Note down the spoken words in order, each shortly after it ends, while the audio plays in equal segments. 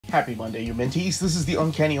Happy Monday, you mentees. This is the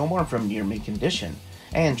Uncanny Omar from Near Mint Condition.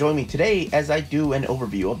 And join me today as I do an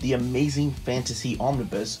overview of the Amazing Fantasy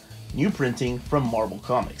Omnibus, new printing from Marvel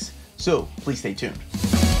Comics. So, please stay tuned.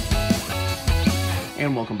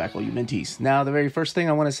 And welcome back, all you mentees. Now, the very first thing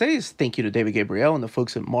I want to say is thank you to David Gabriel and the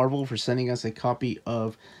folks at Marvel for sending us a copy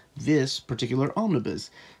of this particular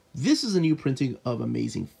omnibus. This is a new printing of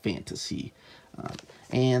Amazing Fantasy.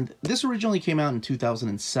 And this originally came out in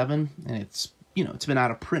 2007, and it's been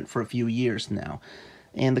out of print for a few years now.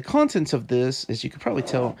 And the contents of this, as you could probably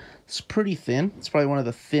tell, it's pretty thin. It's probably one of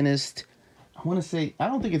the thinnest. I want to say, I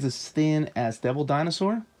don't think it's as thin as Devil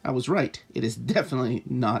Dinosaur. I was right. It is definitely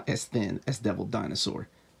not as thin as Devil Dinosaur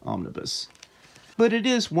Omnibus. But it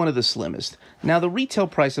is one of the slimmest. Now, the retail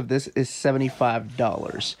price of this is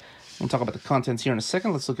 $75. We'll talk about the contents here in a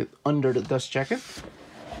second. Let's look at under the dust jacket.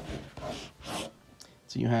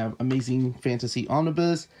 So you have Amazing Fantasy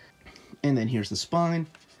Omnibus. And then here's the spine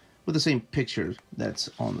with the same picture that's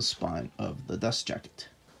on the spine of the dust jacket.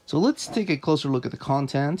 So let's take a closer look at the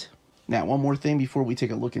content. Now, one more thing before we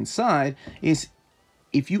take a look inside is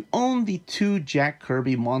if you own the two Jack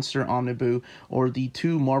Kirby Monster Omnibus or the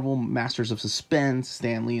two Marvel Masters of Suspense,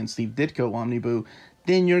 Stan Lee and Steve Ditko Omnibus,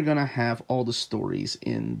 then you're going to have all the stories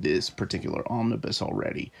in this particular omnibus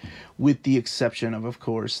already, with the exception of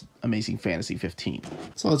course, Amazing Fantasy 15.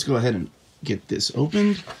 So let's go ahead and get this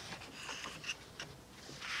opened.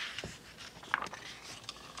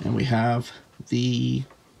 And we have the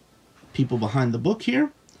people behind the book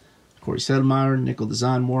here. Corey Sedlmeyer, Nickel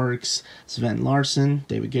Design Works, Sven Larson,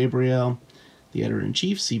 David Gabriel, the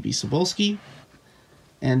editor-in-chief, C.B. Cebulski.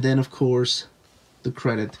 And then, of course, the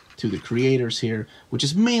credit to the creators here, which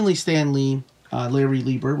is mainly Stan Lee, Larry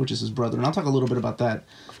Lieber, which is his brother. And I'll talk a little bit about that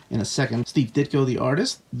in a second. Steve Ditko, the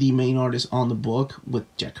artist, the main artist on the book, with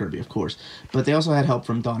Jack Kirby, of course. But they also had help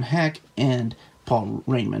from Don Heck and Paul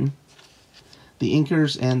Rainman, the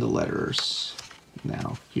inkers and the letterers.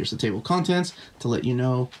 Now, here's the table of contents to let you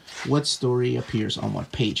know what story appears on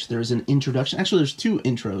what page. There is an introduction. Actually, there's two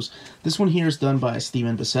intros. This one here is done by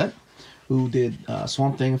Stephen Bissett, who did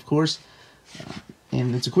Swamp Thing, of course.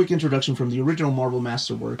 And it's a quick introduction from the original Marvel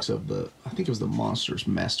Masterworks of I think it was the Monsters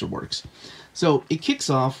Masterworks. So it kicks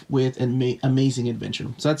off with an amazing adventure.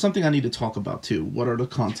 So that's something I need to talk about too. What are the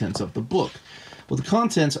contents of the book? Well, the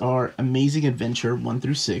contents are Amazing Adventure 1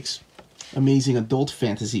 through 6, Amazing Adult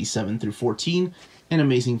Fantasy 7 through 14, and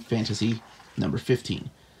Amazing Fantasy number 15.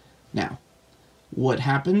 Now, what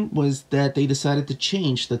happened was that they decided to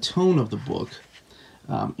change the tone of the book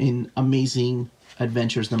in Amazing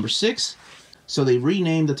Adventures number 6. So they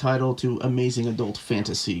renamed the title to Amazing Adult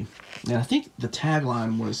Fantasy. And I think the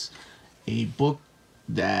tagline was a book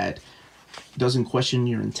that doesn't question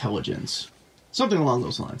your intelligence. Something along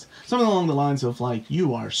those lines. Something along the lines of, like,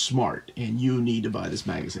 you are smart and you need to buy this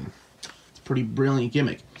magazine. It's a pretty brilliant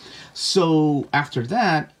gimmick. So after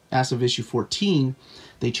that, as of issue 14,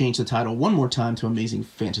 they changed the title one more time to Amazing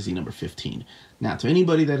Fantasy number 15. Now, to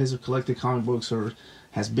anybody that has collected comic books or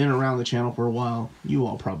has been around the channel for a while, you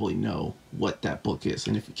all probably know what that book is.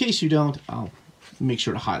 And if in case you don't, I'll make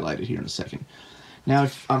sure to highlight it here in a second. Now,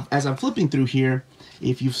 as I'm flipping through here,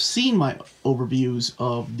 if you've seen my overviews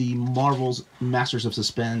of the Marvel's Masters of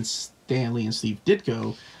Suspense, Stan Lee and Steve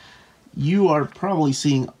Ditko, you are probably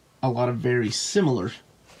seeing a lot of very similar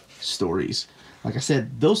stories. Like I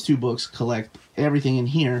said, those two books collect everything in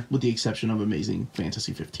here with the exception of Amazing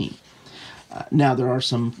Fantasy 15. Now, there are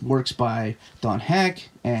some works by Don Heck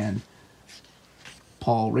and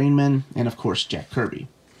Paul Rainman, and of course, Jack Kirby.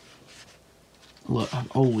 Look,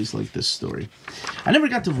 I've always liked this story. I never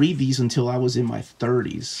got to read these until I was in my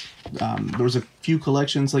 30s. There was a few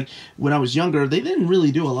collections, like when I was younger, they didn't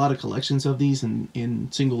really do a lot of collections of these in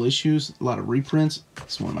single issues, a lot of reprints.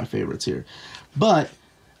 It's one of my favorites here. But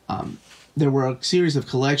there were a series of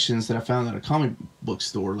collections that I found at a comic book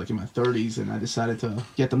store, like in my 30s, and I decided to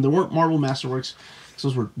get them. There weren't Marvel Masterworks, because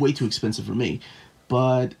those were way too expensive for me.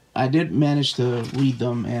 But I did manage to read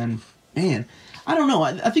them, and man, I don't know.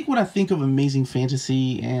 I think when I think of Amazing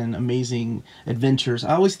Fantasy and Amazing Adventures,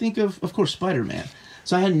 I always think of course, Spider-Man.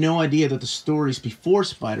 So I had no idea that the stories before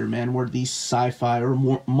Spider-Man were these sci-fi or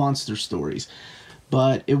more monster stories.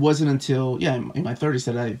 But it wasn't until, in my 30s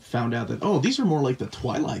that I found out that, oh, these are more like the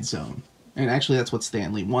Twilight Zone. And actually, that's what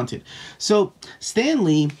Stan Lee wanted. So, Stan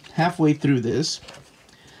Lee, halfway through this,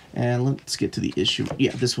 and let's get to the issue.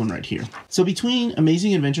 Yeah, this one right here. So, between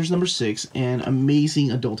Amazing Adventures number 6 and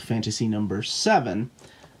Amazing Adult Fantasy number 7,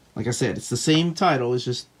 like I said, it's the same title, it's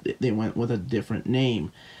just they went with a different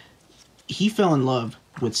name. He fell in love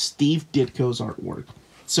with Steve Ditko's artwork.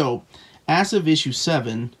 So, as of issue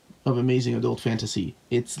 7, of Amazing Adult Fantasy.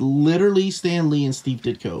 It's literally Stan Lee and Steve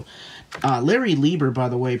Ditko. Larry Lieber, by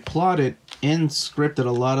the way, plotted and scripted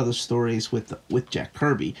a lot of the stories with Jack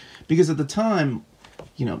Kirby, because at the time,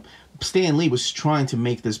 you know, Stan Lee was trying to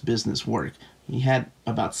make this business work. He had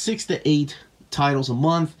about 6 to 8 titles a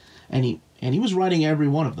month, and he was writing every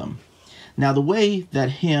one of them. Now, the way that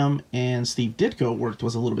him and Steve Ditko worked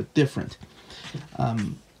was a little bit different.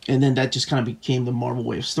 And then that just kind of became the Marvel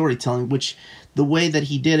way of storytelling, which the way that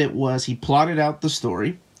he did it was he plotted out the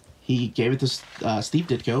story. He gave it to Steve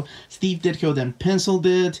Ditko. Steve Ditko then penciled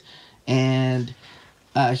it, and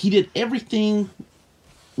he did everything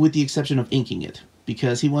with the exception of inking it,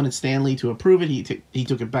 because he wanted Stan Lee to approve it. He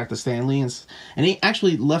took it back to Stan Lee, and he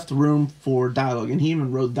actually left room for dialogue, and he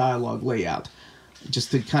even wrote dialogue layout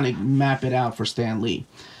just to kind of map it out for Stan Lee.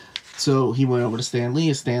 So he went over to Stan Lee,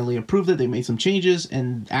 and Stan Lee approved it. They made some changes,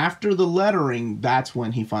 and after the lettering, that's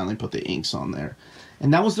when he finally put the inks on there.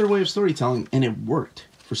 And that was their way of storytelling, and it worked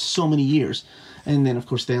for so many years. And then, of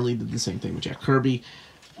course, Stan Lee did the same thing with Jack Kirby.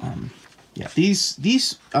 Yeah,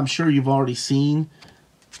 these I'm sure you've already seen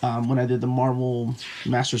when I did the Marvel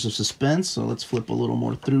Masters of Suspense. So let's flip a little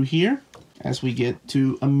more through here as we get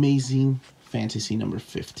to Amazing Fantasy number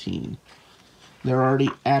 15. They're already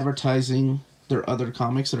advertising their other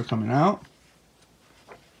comics that are coming out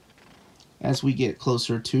as we get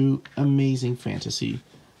closer to Amazing Fantasy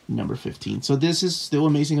number 15. So this is still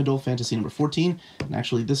Amazing Adult Fantasy number 14, and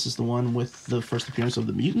actually this is the one with the first appearance of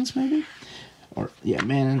the mutants, maybe? Or, yeah,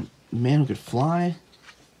 Man Who Could Fly.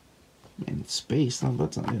 Man in Space. No,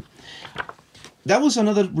 that's not it. That was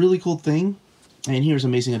another really cool thing. And here's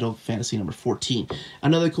Amazing Adult Fantasy number 14.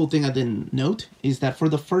 Another cool thing I didn't note is that for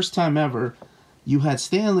the first time ever, you had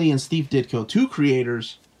Stan Lee and Steve Ditko, 2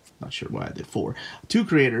 creators, not sure why I did 4, 2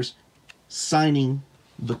 creators signing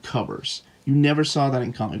the covers. You never saw that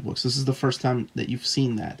in comic books. This is the first time that you've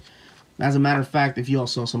seen that. As a matter of fact, if you all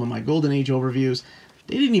saw some of my Golden Age overviews,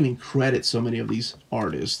 they didn't even credit so many of these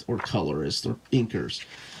artists or colorists or inkers.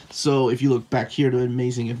 So if you look back here to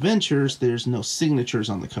Amazing Adventures, there's no signatures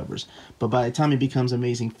on the covers. But by the time it becomes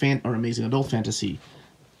Amazing Adult Fantasy,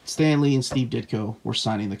 Stan Lee and Steve Ditko were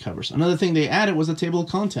signing the covers. Another thing they added was a table of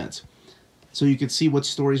contents, so you could see what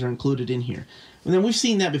stories are included in here. And then we've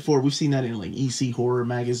seen that before. We've seen that in like EC horror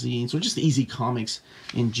magazines or just EC comics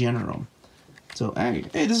in general. So, hey,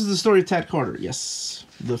 this is the story of Tad Carter. Yes,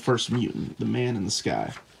 the first mutant, the man in the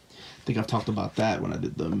sky. I think I've talked about that when I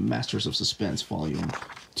did the Masters of Suspense Volume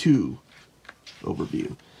 2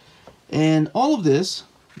 overview. And all of this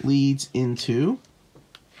leads into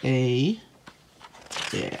a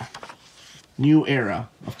new era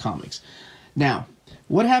of comics. Now,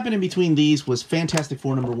 what happened in between these was Fantastic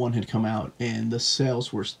Four number 1 had come out, and the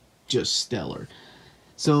sales were just stellar.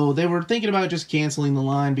 So they were thinking about just canceling the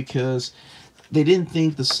line because they didn't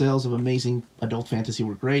think the sales of Amazing Adult Fantasy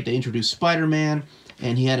were great. They introduced Spider-Man,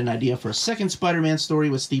 and he had an idea for a second Spider-Man story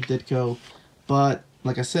with Steve Ditko, but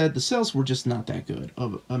like I said, the sales were just not that good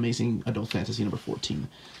of Amazing Adult Fantasy number 14.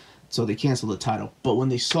 So they canceled the title. But when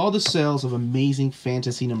they saw the sales of Amazing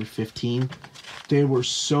Fantasy number 15, they were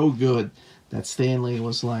so good that Stan Lee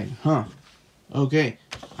was like, okay,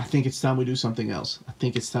 I think it's time we do something else. I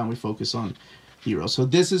think it's time we focus on heroes. So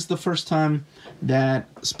this is the first time that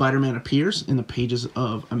Spider-Man appears in the pages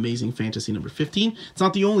of Amazing Fantasy number 15. It's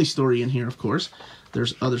not the only story in here, of course.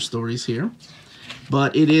 There's other stories here.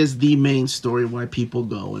 But it is the main story why people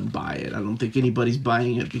go and buy it. I don't think anybody's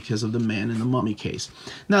buying it because of the Man in the Mummy case.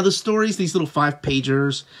 Now, the stories, these little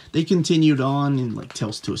 5-pagers, they continued on in like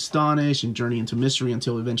Tales to Astonish and Journey into Mystery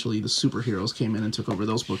until eventually the superheroes came in and took over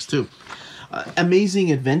those books too.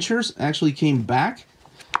 Amazing Adventures actually came back.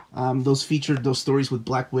 Those featured those stories with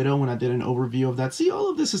Black Widow when I did an overview of that. See, all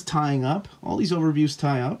of this is tying up. All these overviews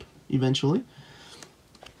tie up eventually.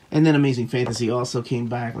 And then Amazing Fantasy also came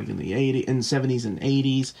back like in the 70s and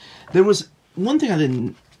 80s. There was one thing I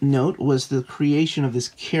didn't note was the creation of this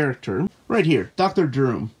character right here, Dr.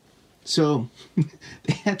 Droom. So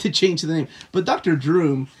they had to change the name. But Dr.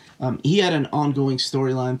 Droom, he had an ongoing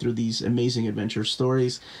storyline through these Amazing Adventure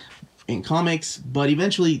stories in comics, but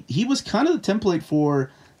eventually he was kind of the template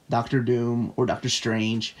for Doctor Doom or Doctor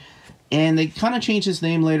Strange. And they kind of changed his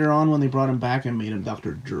name later on when they brought him back and made him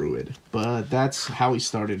Dr. Druid. But that's how he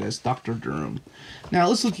started, as Dr. Droom. Now,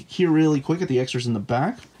 let's look here really quick at the extras in the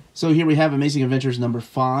back. So here we have Amazing Adventures number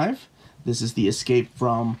 5. This is the Escape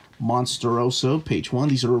from Monsteroso, page 1.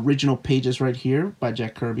 These are original pages right here by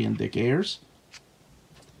Jack Kirby and Dick Ayers.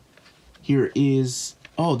 Here is...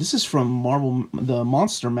 oh, this is from Marvel, the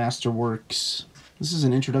Monster Masterworks. This is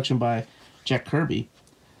an introduction by Jack Kirby.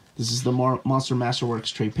 This is the Monster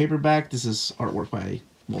Masterworks trade paperback. This is artwork by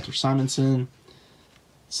Walter Simonson.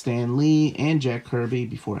 Stan Lee and Jack Kirby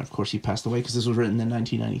before, of course, he passed away because this was written in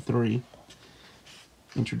 1993.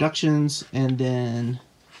 Introductions, and then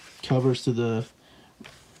covers to the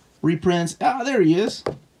reprints. Ah, there he is.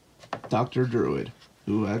 Dr. Druid,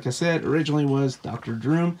 who, like I said, originally was Dr.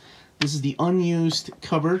 Droom. This is the unused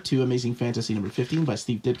cover to Amazing Fantasy number 15 by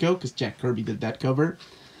Steve Ditko, because Jack Kirby did that cover.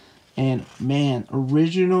 And, man,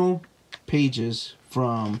 original pages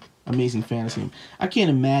from Amazing Fantasy. I can't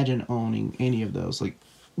imagine owning any of those. Like,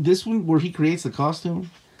 this one where he creates the costume,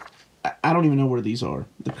 I don't even know where these are.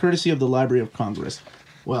 The courtesy of the Library of Congress.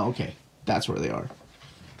 Well, okay, that's where they are.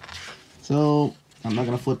 So, I'm not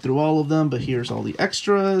going to flip through all of them, but here's all the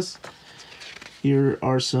extras. Here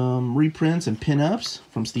are some reprints and pin-ups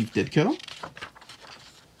from Steve Ditko.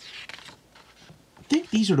 I think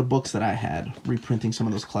these are the books that I had, reprinting some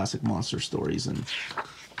of those classic monster stories.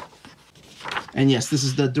 And yes, this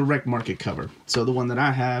is the direct market cover. So the one that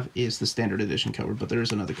I have is the standard edition cover, but there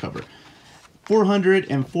is another cover.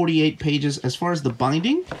 448 pages. As far as the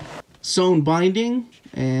binding, sewn binding,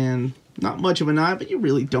 and not much of an eye, but you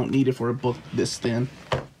really don't need it for a book this thin.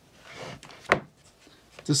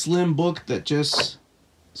 It's a slim book that just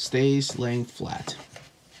stays laying flat.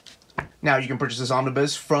 Now you can purchase this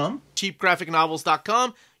omnibus from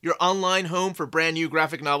cheapgraphicnovels.com, your online home for brand new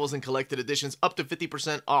graphic novels and collected editions up to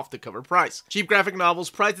 50% off the cover price. Cheap Graphic Novels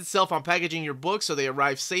prides itself on packaging your books so they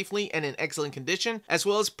arrive safely and in excellent condition, as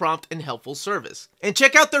well as prompt and helpful service. And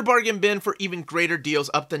check out their bargain bin for even greater deals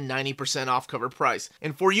up to 90% off cover price.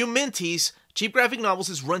 And for you minties, Cheap Graphic Novels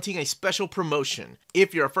is running a special promotion.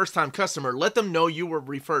 If you're a first-time customer, let them know you were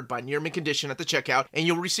referred by Near Mint Condition at the checkout, and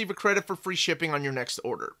you'll receive a credit for free shipping on your next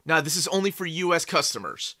order. Now, this is only for U.S.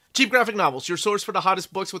 customers. Cheap Graphic Novels, your source for the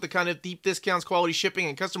hottest books with the kind of deep discounts, quality shipping,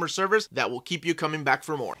 and customer service that will keep you coming back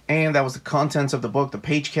for more. And that was the contents of the book, the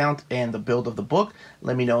page count, and the build of the book.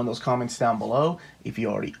 Let me know in those comments down below if you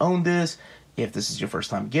already own this, if this is your first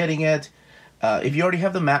time getting it. If you already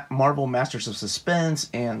have the Marvel Masters of Suspense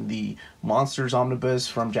and the Monsters Omnibus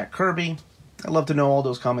from Jack Kirby, I'd love to know all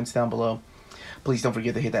those comments down below. Please don't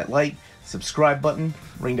forget to hit that like, subscribe button,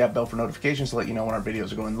 ring that bell for notifications to let you know when our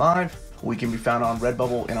videos are going live. We can be found on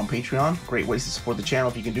Redbubble and on Patreon. Great ways to support the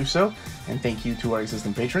channel if you can do so. And thank you to our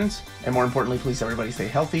existing patrons. And more importantly, please everybody stay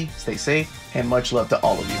healthy, stay safe, and much love to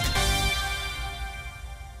all of you.